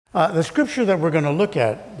The scripture that we're going to look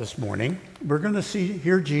at this morning, we're going to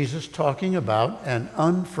hear Jesus talking about an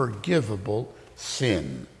unforgivable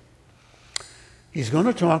sin. He's going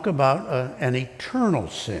to talk about an eternal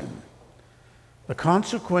sin. The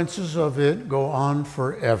consequences of it go on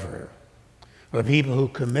forever. The people who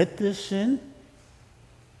commit this sin,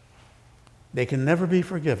 they can never be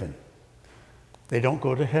forgiven. They don't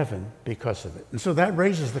go to heaven because of it. And so that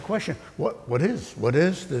raises the question, what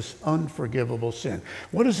is this unforgivable sin?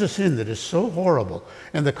 What is a sin that is so horrible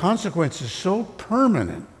and the consequence is so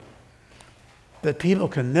permanent that people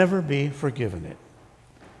can never be forgiven it?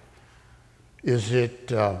 Is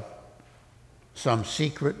it some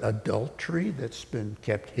secret adultery that's been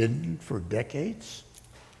kept hidden for decades?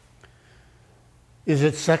 Is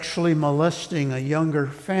it sexually molesting a younger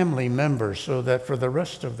family member so that for the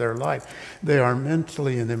rest of their life they are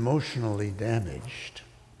mentally and emotionally damaged?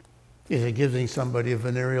 Is it giving somebody a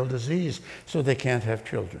venereal disease so they can't have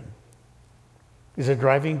children? Is it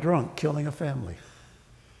driving drunk, killing a family?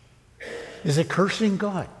 Is it cursing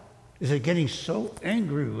God? Is it getting so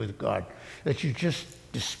angry with God that you just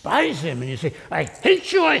despise him and you say, I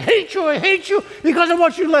hate you, I hate you, I hate you because of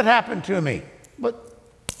what you let happen to me? But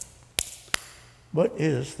what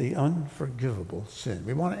is the unforgivable sin?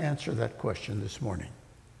 We want to answer that question this morning.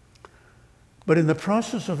 But in the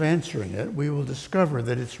process of answering it, we will discover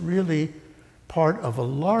that it's really part of a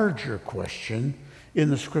larger question in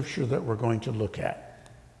the scripture that we're going to look at.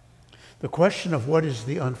 The question of what is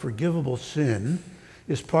the unforgivable sin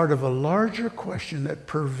is part of a larger question that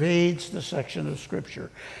pervades the section of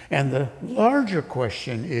scripture. And the larger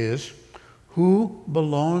question is, who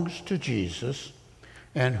belongs to Jesus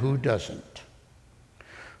and who doesn't?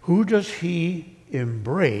 Who does he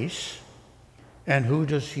embrace and who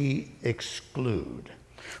does he exclude?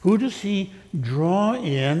 Who does he draw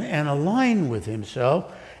in and align with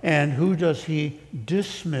himself and who does he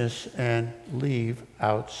dismiss and leave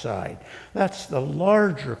outside? That's the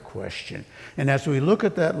larger question. And as we look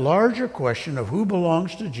at that larger question of who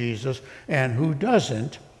belongs to Jesus and who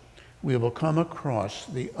doesn't, we will come across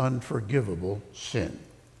the unforgivable sin.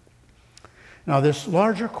 Now, this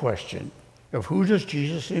larger question of who does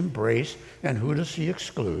Jesus embrace and who does he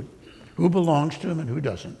exclude, who belongs to him and who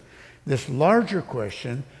doesn't, this larger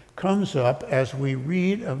question comes up as we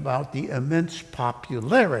read about the immense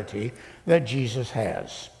popularity that Jesus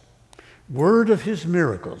has. Word of his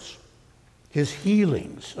miracles, his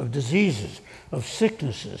healings of diseases, of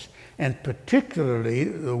sicknesses, and particularly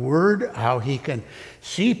the word how he can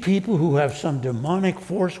see people who have some demonic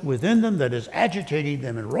force within them that is agitating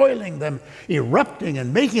them and roiling them, erupting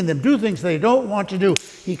and making them do things they don't want to do.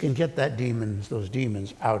 He can get those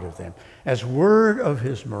demons out of them. As word of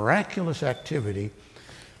his miraculous activity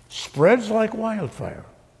spreads like wildfire,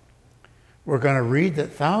 we're going to read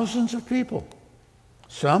that thousands of people,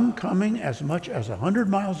 some coming as much as 100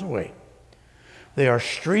 miles away, they are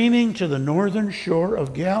streaming to the northern shore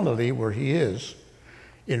of Galilee where he is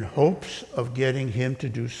in hopes of getting him to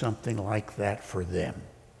do something like that for them.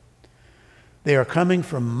 They are coming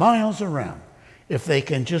from miles around. If they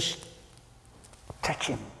can just touch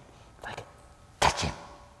him, like touch him.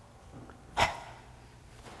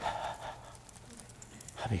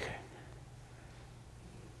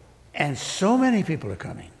 And so many people are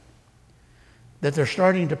coming that they're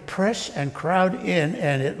starting to press and crowd in,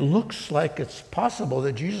 and it looks like it's possible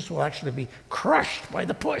that Jesus will actually be crushed by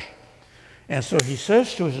the push. And so he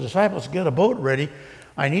says to his disciples, get a boat ready.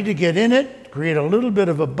 I need to get in it, create a little bit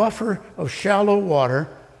of a buffer of shallow water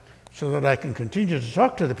so that I can continue to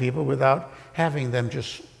talk to the people without having them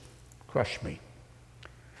just crush me.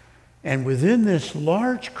 And within this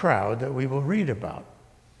large crowd that we will read about,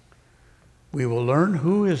 we will learn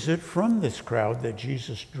who is it from this crowd that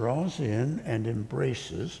Jesus draws in and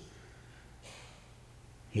embraces.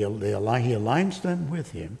 He aligns them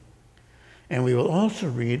with him. And we will also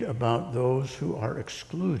read about those who are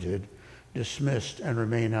excluded, dismissed, and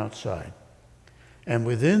remain outside. And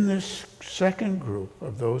within this second group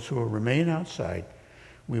of those who will remain outside,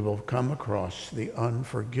 we will come across the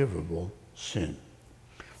unforgivable sin.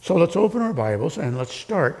 So let's open our Bibles and let's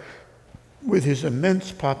start with his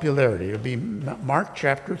immense popularity. It'll be Mark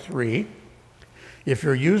chapter 3. If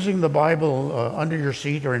you're using the Bible under your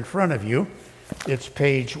seat or in front of you, it's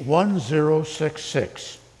page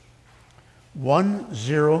 1066.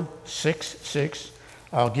 1066.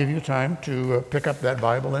 I'll give you time to pick up that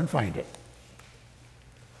Bible and find it.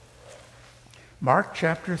 Mark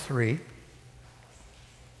chapter 3,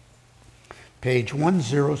 page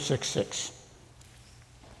 1066.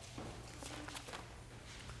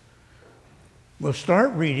 We'll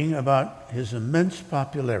start reading about his immense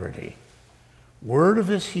popularity, word of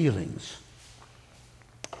his healings,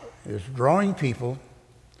 is drawing people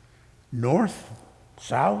north,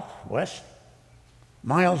 south, west,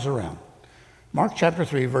 miles around. Mark chapter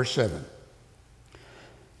 3, verse 7.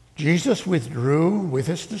 Jesus withdrew with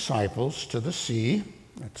his disciples to the sea,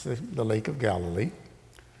 that's the Lake of Galilee,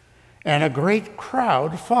 and a great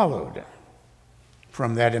crowd followed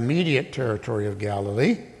from that immediate territory of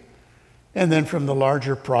Galilee, and then from the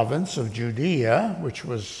larger province of Judea, which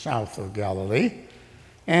was south of Galilee,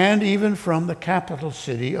 and even from the capital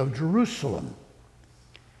city of Jerusalem.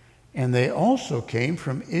 And they also came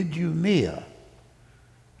from Idumea.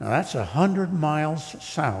 Now that's 100 miles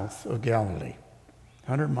south of Galilee.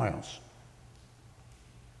 100 miles.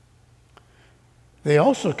 They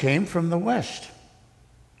also came from the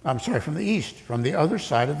from the east, from the other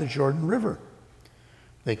side of the Jordan River.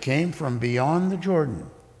 They came from beyond the Jordan.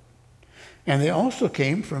 And they also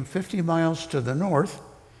came from 50 miles to the north,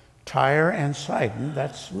 Tyre and Sidon,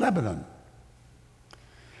 that's Lebanon.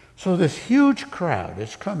 So this huge crowd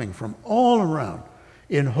is coming from all around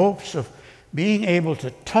in hopes of being able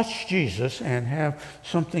to touch Jesus and have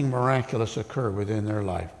something miraculous occur within their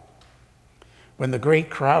life. When the great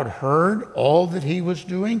crowd heard all that he was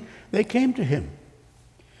doing, they came to him.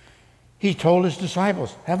 He told his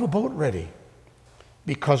disciples, have a boat ready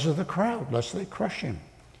because of the crowd, lest they crush him.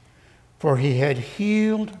 For he had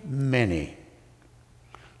healed many,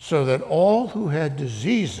 so that all who had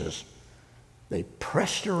diseases, they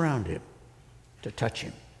pressed around him to touch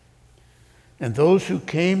him. And those who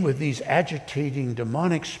came with these agitating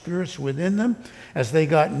demonic spirits within them, as they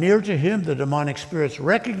got near to him, the demonic spirits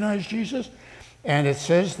recognized Jesus, and it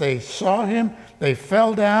says they saw him, they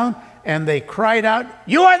fell down, and they cried out,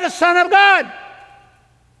 "You are the Son of God!"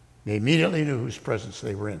 They immediately knew whose presence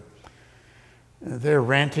they were in. Their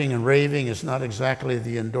ranting and raving is not exactly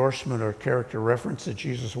the endorsement or character reference that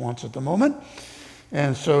Jesus wants at the moment,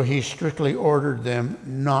 and so he strictly ordered them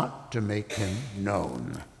not to make him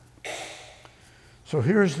known. So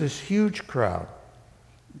here's this huge crowd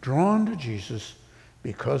drawn to Jesus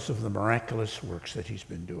because of the miraculous works that he's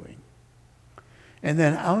been doing. And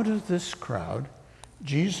then out of this crowd,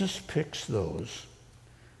 Jesus picks those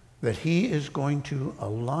that he is going to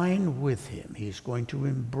align with him. He's going to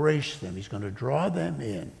embrace them. He's going to draw them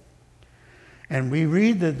in. And we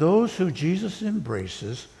read that those who Jesus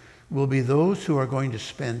embraces will be those who are going to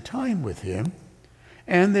spend time with him,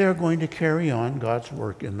 and they are going to carry on God's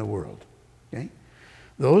work in the world. Okay?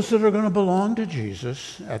 Those that are going to belong to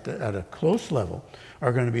Jesus at a close level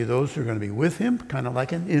are going to be those who are going to be with him, kind of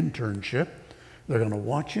like an internship. They're going to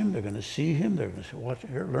watch him, they're going to see him, they're going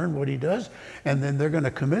to learn what he does, and then they're going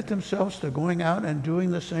to commit themselves to going out and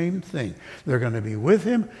doing the same thing. They're going to be with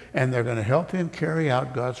him, and they're going to help him carry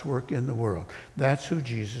out God's work in the world. That's who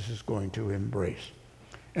Jesus is going to embrace.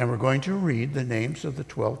 And we're going to read the names of the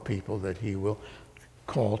 12 people that he will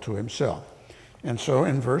call to himself. And so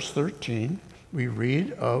in verse 13, we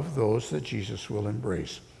read of those that Jesus will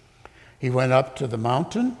embrace. He went up to the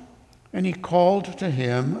mountain, and he called to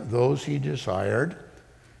him those he desired,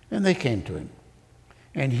 and they came to him.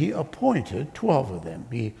 And he appointed 12 of them.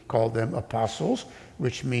 He called them apostles,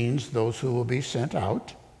 which means those who will be sent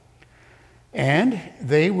out. And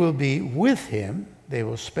they will be with him. They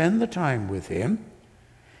will spend the time with him.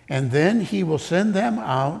 And then he will send them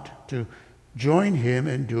out to join him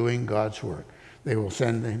in doing God's work. They will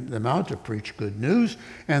send them out to preach good news,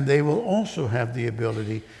 and they will also have the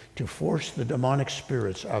ability to force the demonic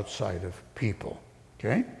spirits outside of people.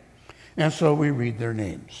 Okay? And so we read their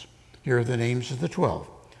names. Here are the names of the 12.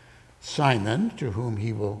 Simon, to whom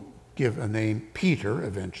he will give a name Peter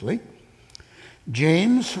eventually.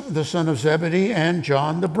 James, the son of Zebedee, and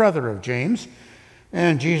John, the brother of James.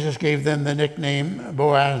 And Jesus gave them the nickname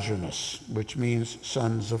Boanerges, which means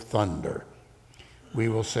sons of thunder. We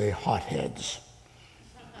will say hotheads,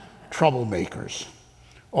 troublemakers,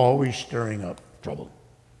 always stirring up trouble.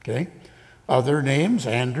 Okay? Other names: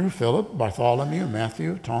 Andrew, Philip, Bartholomew,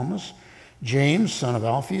 Matthew, Thomas, James, son of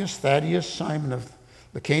Alphaeus, Thaddeus, Simon of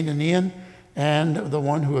the Canaanian, and the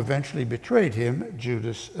one who eventually betrayed him,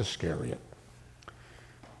 Judas Iscariot.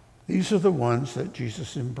 These are the ones that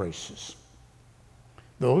Jesus embraces.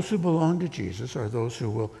 Those who belong to Jesus are those who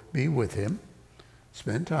will be with him,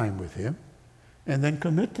 spend time with him, and then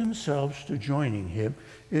commit themselves to joining him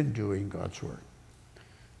in doing God's work.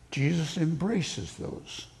 Jesus embraces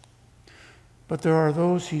those. But there are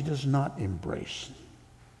those he does not embrace.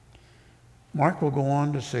 Mark will go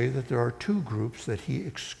on to say that there are two groups that he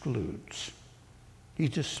excludes. He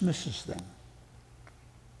dismisses them.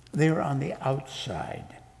 They are on the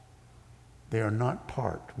outside. They are not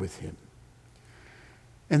part with him.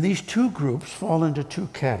 And these two groups fall into two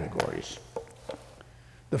categories.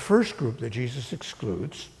 The first group that Jesus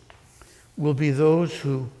excludes will be those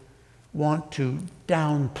who want to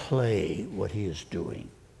downplay what he is doing.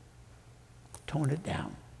 Tone it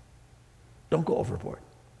down. Don't go overboard.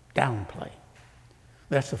 Downplay.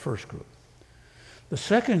 That's the first group. The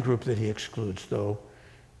second group that he excludes, though,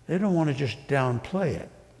 they don't want to just downplay it.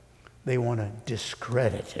 They want to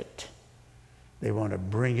discredit it. They want to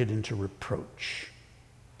bring it into reproach.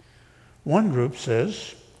 One group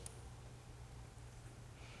says,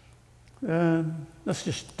 let's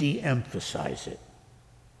just de-emphasize it.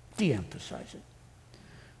 De-emphasize it.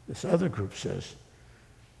 This other group says,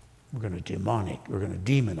 we're going to demonize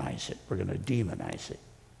it. We're going to demonize it.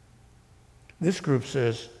 This group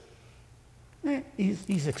says,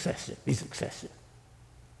 he's excessive. He's excessive.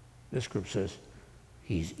 This group says,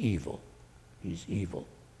 he's evil. He's evil.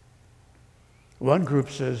 One group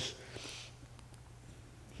says,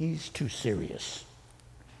 he's too serious.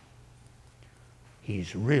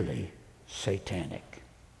 He's really satanic.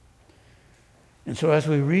 And so as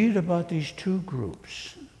we read about these two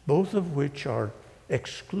groups, both of which are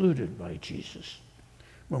excluded by Jesus,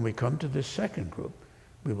 when we come to this second group,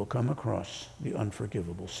 we will come across the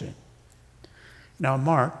unforgivable sin. Now,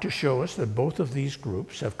 Mark, to show us that both of these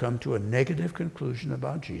groups have come to a negative conclusion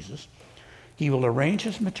about Jesus, he will arrange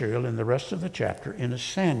his material in the rest of the chapter in a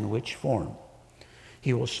sandwich form.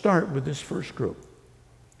 He will start with this first group,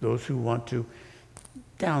 those who want to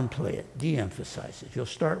downplay it, de-emphasize it. He'll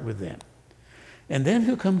start with them. And then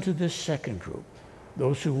he'll come to this second group,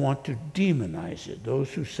 those who want to demonize it,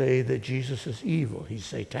 those who say that Jesus is evil, he's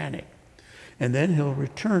satanic. And then he'll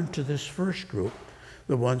return to this first group,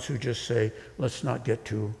 the ones who just say, let's not get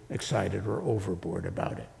too excited or overboard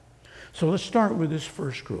about it. So let's start with this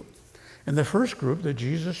first group. And the first group that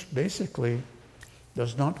Jesus basically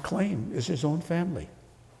does not claim is his own family.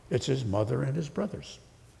 It's his mother and his brothers.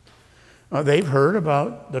 They've heard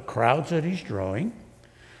about the crowds that he's drawing.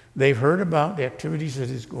 They've heard about the activities that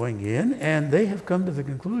he's going in, and they have come to the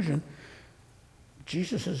conclusion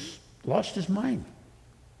Jesus has lost his mind.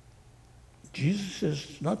 Jesus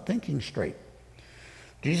is not thinking straight.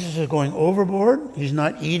 Jesus is going overboard. He's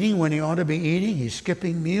not eating when he ought to be eating. He's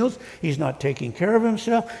skipping meals. He's not taking care of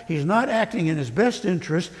himself. He's not acting in his best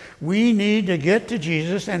interest. We need to get to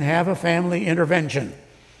Jesus and have a family intervention.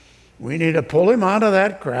 We need to pull him out of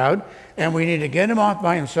that crowd, and we need to get him off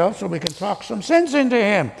by himself so we can talk some sense into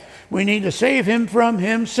him. We need to save him from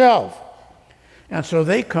himself. And so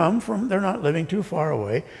they come from, they're not living too far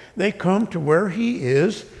away. They come to where he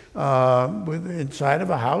is inside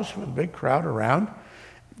of a house with a big crowd around.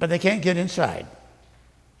 But they can't get inside.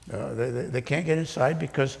 They can't get inside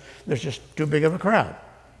because there's just too big of a crowd.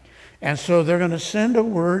 And so they're going to send a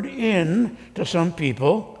word in to some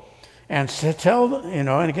people and tell,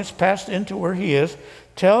 and it gets passed into where he is,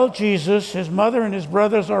 tell Jesus his mother and his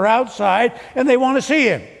brothers are outside and they want to see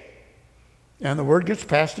him. And the word gets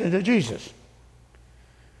passed into Jesus.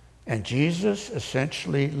 And Jesus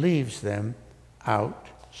essentially leaves them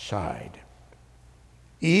outside.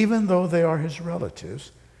 Even though they are his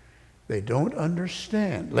relatives, they don't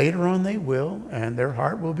understand. Later on they will, and their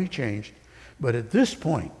heart will be changed. But at this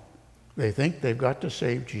point, they think they've got to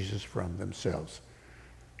save Jesus from themselves.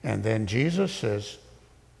 And then Jesus says,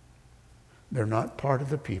 they're not part of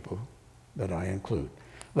the people that I include.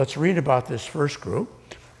 Let's read about this first group.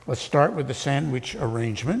 Let's start with the sandwich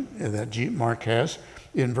arrangement that Mark has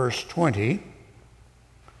in verse 20.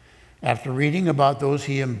 After reading about those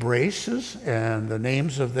he embraces and the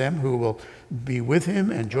names of them who will be with him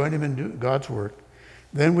and join him in God's work,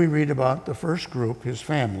 then we read about the first group, his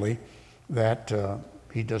family, that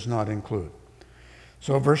he does not include.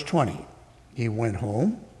 So verse 20, he went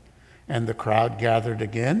home and the crowd gathered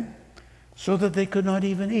again so that they could not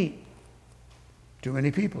even eat. Too many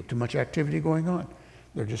people, too much activity going on.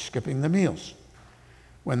 They're just skipping the meals.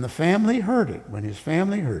 When his family heard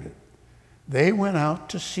it, they went out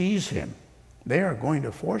to seize him. They are going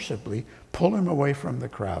to forcibly pull him away from the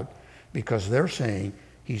crowd because they're saying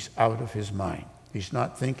he's out of his mind. He's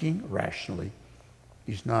not thinking rationally.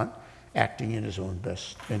 He's not acting in his own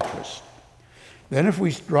best interest. Then if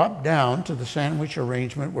we drop down to the sandwich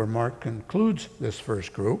arrangement where Mark concludes this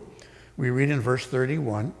first group, we read in verse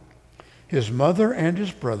 31, his mother and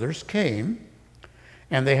his brothers came,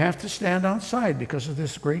 and they have to stand outside because of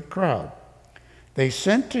this great crowd. They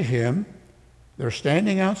sent to him. They're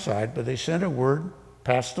standing outside, but they sent a word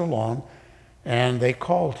passed along, and they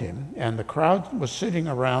called him. And the crowd was sitting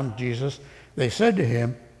around Jesus. They said to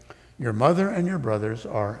him, your mother and your brothers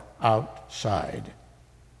are outside.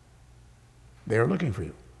 They are looking for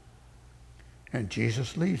you. And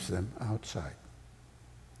Jesus leaves them outside.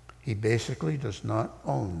 He basically does not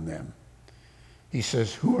own them. He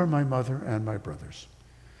says, who are my mother and my brothers?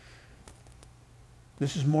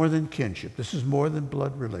 This is more than kinship. This is more than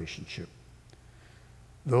blood relationship.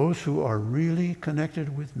 Those who are really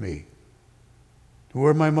connected with me. Who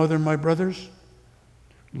are my mother and my brothers?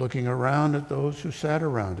 Looking around at those who sat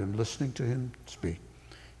around him, listening to him speak.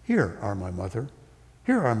 Here are my mother.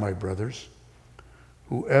 Here are my brothers.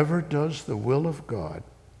 Whoever does the will of God,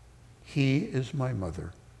 he is my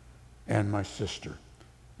mother and my sister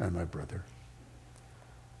and my brother.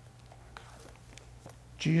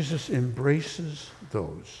 Jesus embraces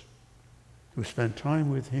those who spend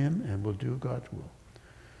time with him and will do God's will.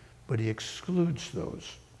 But he excludes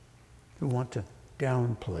those who want to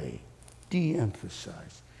downplay,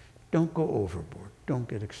 de-emphasize. Don't go overboard. Don't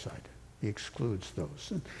get excited. He excludes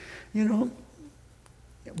those. And,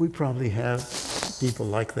 we probably have people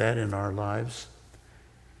like that in our lives.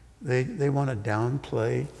 They want to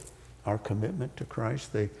downplay our commitment to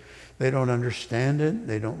Christ. They don't understand it.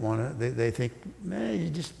 They don't want to. They think, man,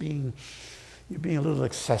 you're being a little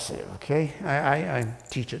excessive. Okay, I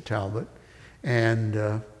teach at Talbot,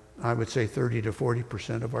 and I would say 30 to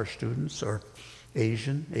 40% of our students are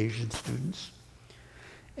Asian students,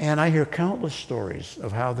 and I hear countless stories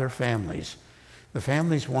of how the families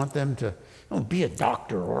want them to be a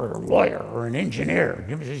doctor or a lawyer or an engineer,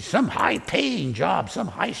 some high-paying job, some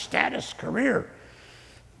high-status career.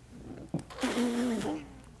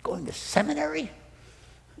 Going to seminary?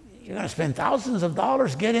 You're going to spend thousands of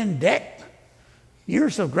dollars, get in debt,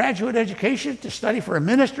 years of graduate education to study for a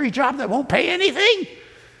ministry job that won't pay anything?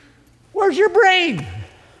 Where's your brain?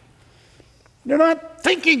 They're not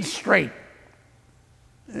thinking straight.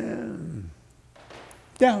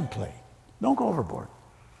 Downplay. Don't go overboard.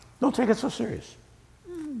 Don't take it so serious.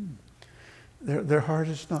 Their heart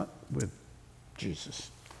is not with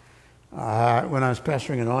Jesus. When I was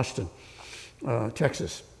pastoring in Austin,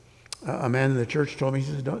 Texas, a man in the church told me, he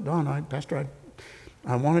says, Don, Pastor,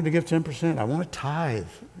 I wanted to give 10%. I want to tithe.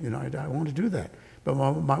 I want to do that. But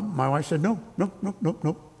my wife said, no,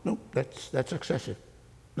 that's excessive.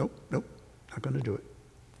 Nope, not going to do it.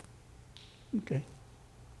 Okay.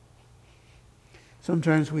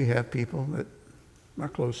 Sometimes we have people that are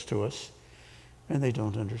close to us and they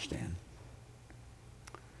don't understand.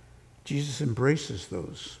 Jesus embraces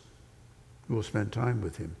those who will spend time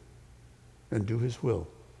with him and do his will.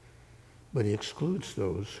 But he excludes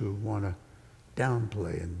those who want to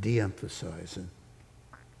downplay and de-emphasize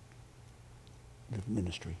the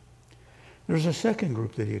ministry. There's a second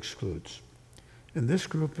group that he excludes, and this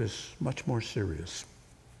group is much more serious.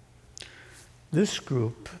 This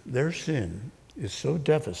group, their sin is so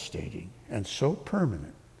devastating and so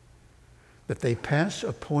permanent that they pass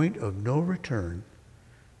a point of no return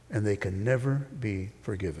and they can never be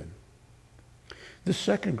forgiven. This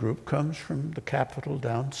second group comes from the capital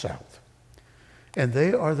down south, and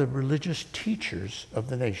they are the religious teachers of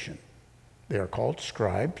the nation. They are called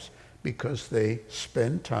scribes because they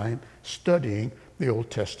spend time studying the Old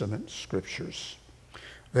Testament scriptures.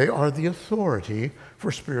 They are the authority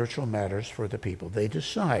for spiritual matters for the people. They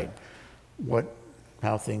decide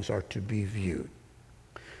how things are to be viewed.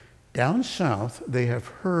 Down south, they have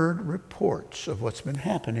heard reports of what's been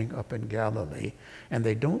happening up in Galilee, and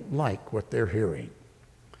they don't like what they're hearing.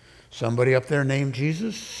 Somebody up there named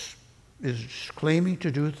Jesus is claiming to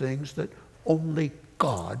do things that only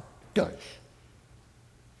God does.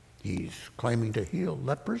 He's claiming to heal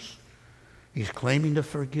lepers. He's claiming to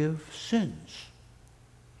forgive sins.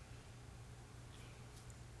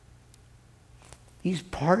 He's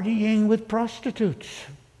partying with prostitutes,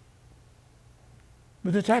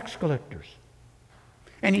 with the tax collectors.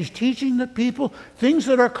 And he's teaching the people things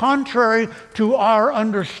that are contrary to our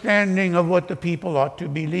understanding of what the people ought to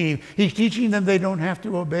believe. He's teaching them they don't have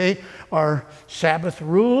to obey our Sabbath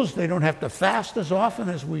rules. They don't have to fast as often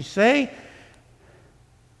as we say.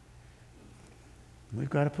 We've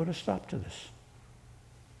got to put a stop to this.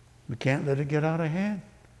 We can't let it get out of hand.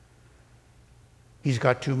 He's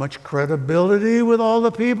got too much credibility with all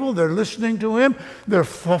the people. They're listening to him. They're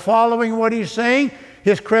following what he's saying.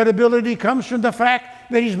 His credibility comes from the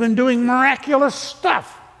fact that he's been doing miraculous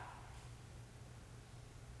stuff.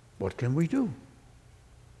 What can we do?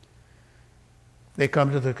 They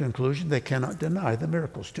come to the conclusion they cannot deny the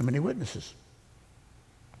miracles. Too many witnesses.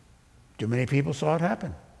 Too many people saw it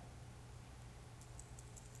happen.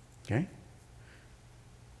 Okay?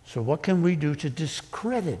 So what can we do to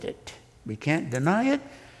discredit it? We can't deny it.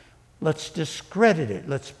 Let's discredit it.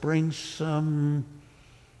 Let's bring some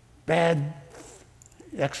bad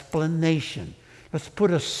explanation. Let's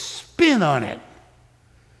put a spin on it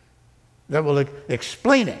that will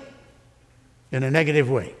explain it in a negative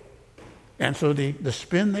way. And so the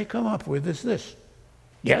spin they come up with is this.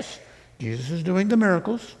 Yes, Jesus is doing the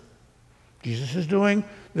miracles. Jesus is doing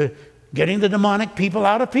getting the demonic people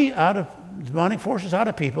demonic forces out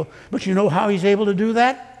of people. But you know how he's able to do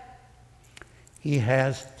that? He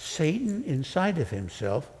has Satan inside of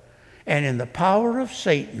himself. And in the power of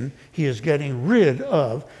Satan, he is getting rid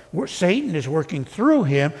of, Satan is working through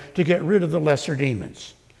him to get rid of the lesser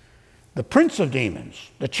demons. The prince of demons,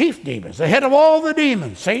 the chief demons, the head of all the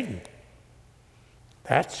demons, Satan.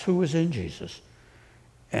 That's who is in Jesus.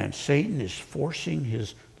 And Satan is forcing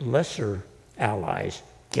his lesser allies,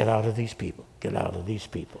 get out of these people, get out of these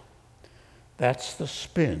people. That's the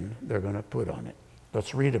spin they're going to put on it.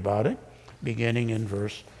 Let's read about it, beginning in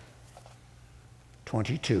verse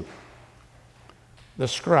 22. The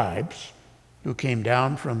scribes who came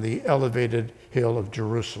down from the elevated hill of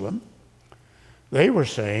Jerusalem, they were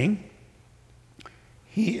saying,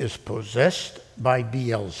 he is possessed by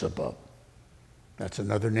Beelzebub. That's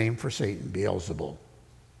another name for Satan, Beelzebul.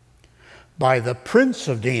 By the prince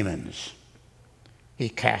of demons, he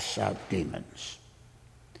casts out demons.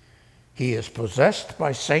 He is possessed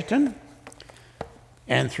by Satan,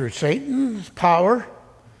 and through Satan's power,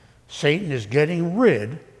 Satan is getting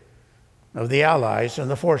rid of the allies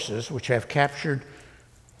and the forces which have captured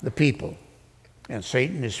the people. And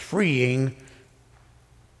Satan is freeing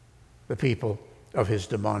the people of his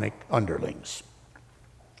demonic underlings.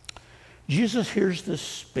 Jesus hears this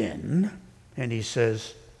spin, and he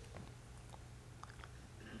says,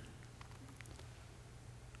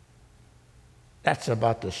 that's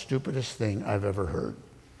about the stupidest thing I've ever heard.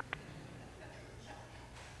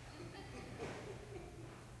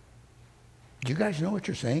 Do you guys know what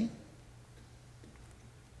you're saying?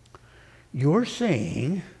 You're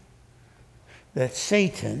saying that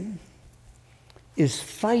Satan is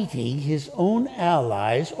fighting his own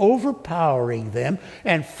allies, overpowering them,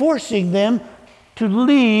 and forcing them to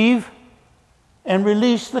leave and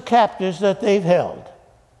release the captives that they've held.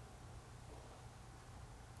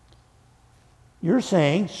 You're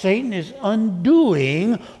saying Satan is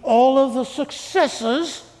undoing all of the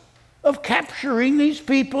successes of capturing these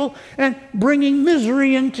people and bringing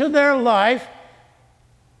misery into their life.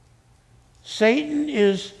 Satan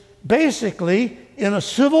is basically in a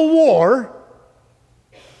civil war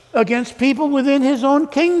against people within his own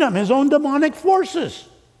kingdom, his own demonic forces.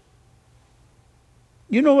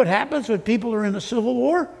 You know what happens when people are in a civil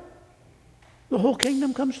war? The whole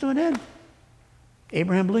kingdom comes to an end.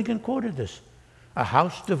 Abraham Lincoln quoted this. A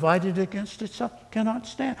house divided against itself cannot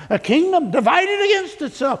stand. A kingdom divided against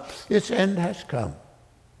itself, its end has come.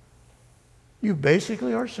 You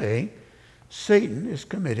basically are saying Satan is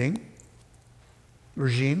committing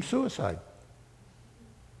regime suicide.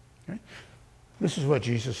 Okay? This is what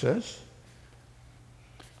Jesus says.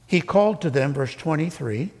 He called to them, verse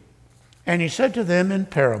 23, and he said to them in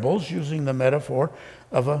parables, using the metaphor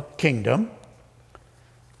of a kingdom,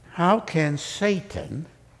 how can Satan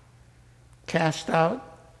cast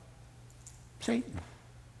out Satan?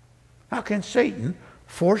 How can Satan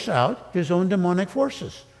force out his own demonic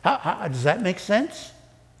forces? How does that make sense?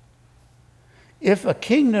 If a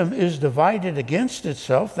kingdom is divided against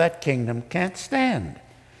itself, that kingdom can't stand.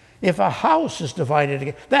 If a house is divided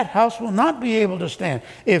against, that house will not be able to stand.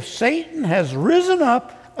 If Satan has risen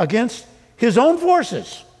up against his own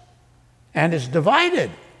forces and is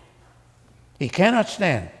divided, he cannot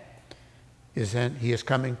stand. He is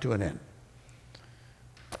coming to an end.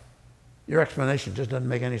 Your explanation just doesn't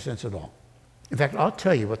make any sense at all. In fact, I'll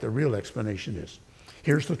tell you what the real explanation is.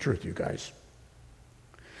 Here's the truth, you guys.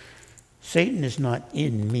 Satan is not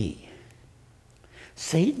in me.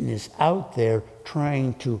 Satan is out there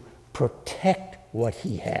trying to protect what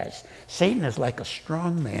he has. Satan is like a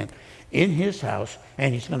strong man in his house,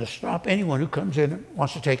 and he's going to stop anyone who comes in and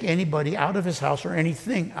wants to take anybody out of his house or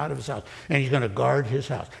anything out of his house, and he's going to guard his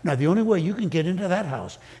house. Now, the only way you can get into that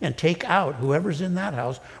house and take out whoever's in that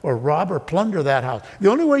house or rob or plunder that house, the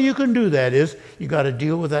only way you can do that is you got to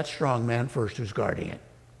deal with that strong man first who's guarding it.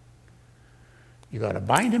 You got to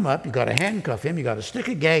bind him up, you got to handcuff him, you got to stick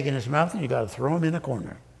a gag in his mouth, and you got to throw him in a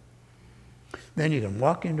corner. Then you can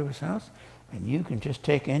walk into his house, and you can just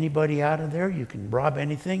take anybody out of there. You can rob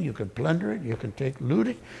anything, you can plunder it, you can loot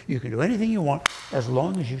it, you can do anything you want as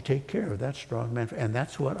long as you take care of that strong man. And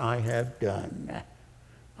that's what I have done.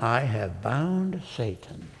 I have bound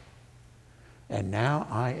Satan, and now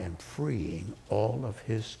I am freeing all of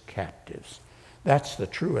his captives. That's the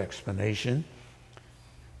true explanation.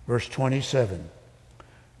 Verse 27.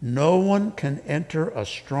 No one can enter a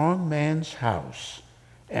strong man's house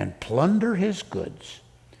and plunder his goods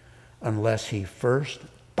unless he first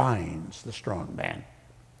binds the strong man.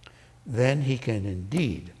 Then he can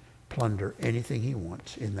indeed plunder anything he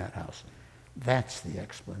wants in that house. That's the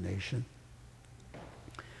explanation.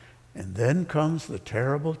 And then comes the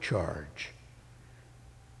terrible charge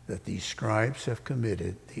that these scribes have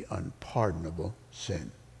committed the unpardonable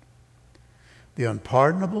sin. The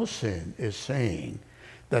unpardonable sin is saying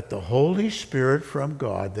that the Holy Spirit from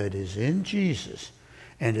God that is in Jesus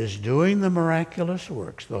and is doing the miraculous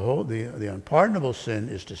works, the unpardonable sin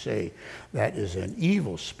is to say that is an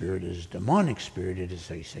evil spirit, it is a demonic spirit, it is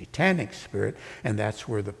a satanic spirit, and that's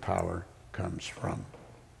where the power comes from.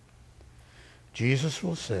 Jesus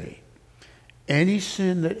will say, any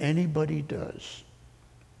sin that anybody does,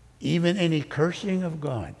 even any cursing of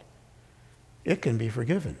God, it can be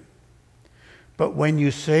forgiven. But when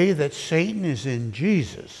you say that Satan is in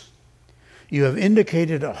Jesus, you have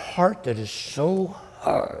indicated a heart that is so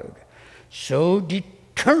hard, so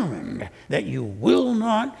determined that you will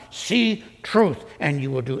not see truth and you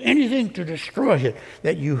will do anything to destroy it,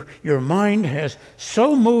 that your mind has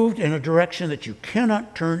so moved in a direction that you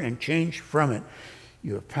cannot turn and change from it.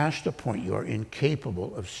 You have passed a point. You are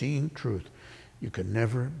incapable of seeing truth. You can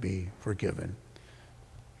never be forgiven.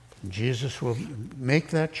 Jesus will make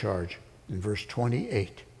that charge in verse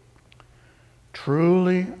 28.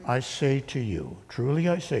 Truly I say to you,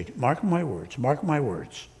 mark my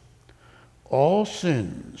words, all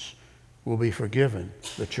sins will be forgiven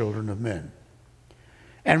the children of men.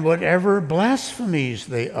 And whatever blasphemies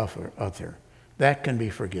they utter, that can be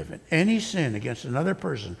forgiven. Any sin against another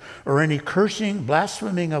person or any cursing,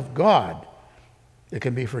 blaspheming of God, it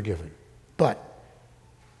can be forgiven. But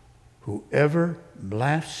whoever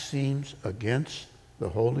blasphemes against the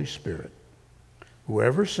Holy Spirit,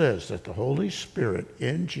 whoever says that the Holy Spirit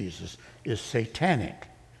in Jesus is satanic,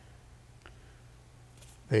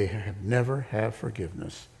 they never have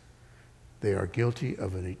forgiveness. They are guilty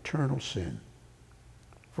of an eternal sin.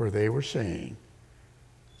 For they were saying,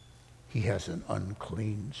 he has an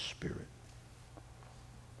unclean spirit.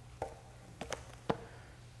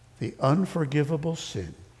 The unforgivable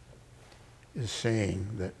sin is saying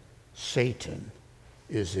that Satan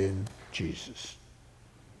is in Jesus.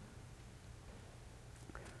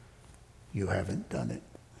 You haven't done it.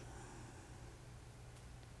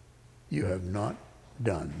 You have not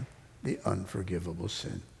done the unforgivable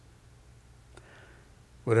sin.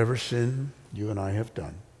 Whatever sin you and I have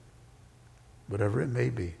done, whatever it may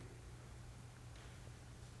be,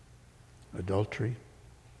 adultery,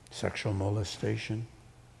 sexual molestation,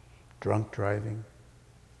 drunk driving,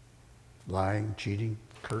 lying, cheating,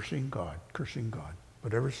 cursing God,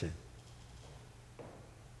 whatever sin,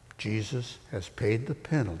 Jesus has paid the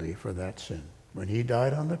penalty for that sin. When he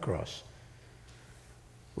died on the cross,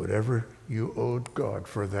 whatever you owed God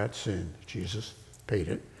for that sin, Jesus paid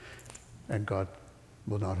it, and God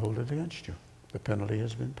will not hold it against you. The penalty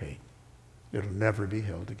has been paid. It'll never be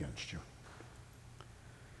held against you.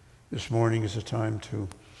 This morning is a time to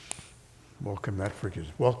welcome that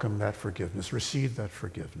forgiveness, receive that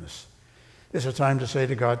forgiveness. It's a time to say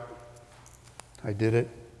to God, I did it.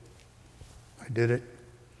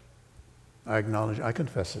 I acknowledge, I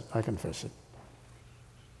confess it.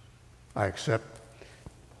 I accept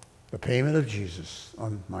the payment of Jesus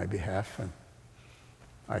on my behalf, and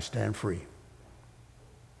I stand free.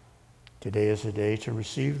 Today is a day to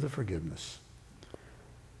receive the forgiveness,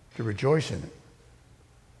 to rejoice in it,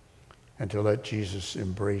 and to let Jesus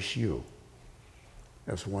embrace you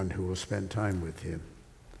as one who will spend time with him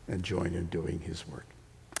and join in doing his work.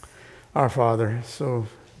 Our Father, so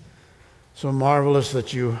marvelous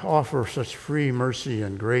that you offer such free mercy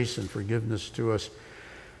and grace and forgiveness to us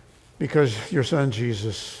because your Son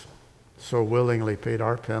Jesus so willingly paid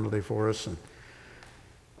our penalty for us, and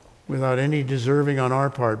without any deserving on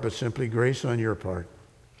our part, but simply grace on your part,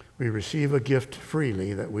 we receive a gift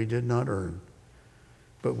freely that we did not earn,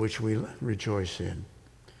 but which we rejoice in.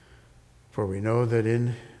 For we know that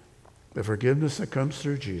in the forgiveness that comes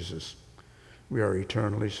through Jesus, we are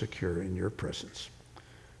eternally secure in your presence.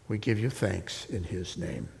 We give you thanks in his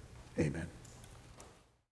name. Amen.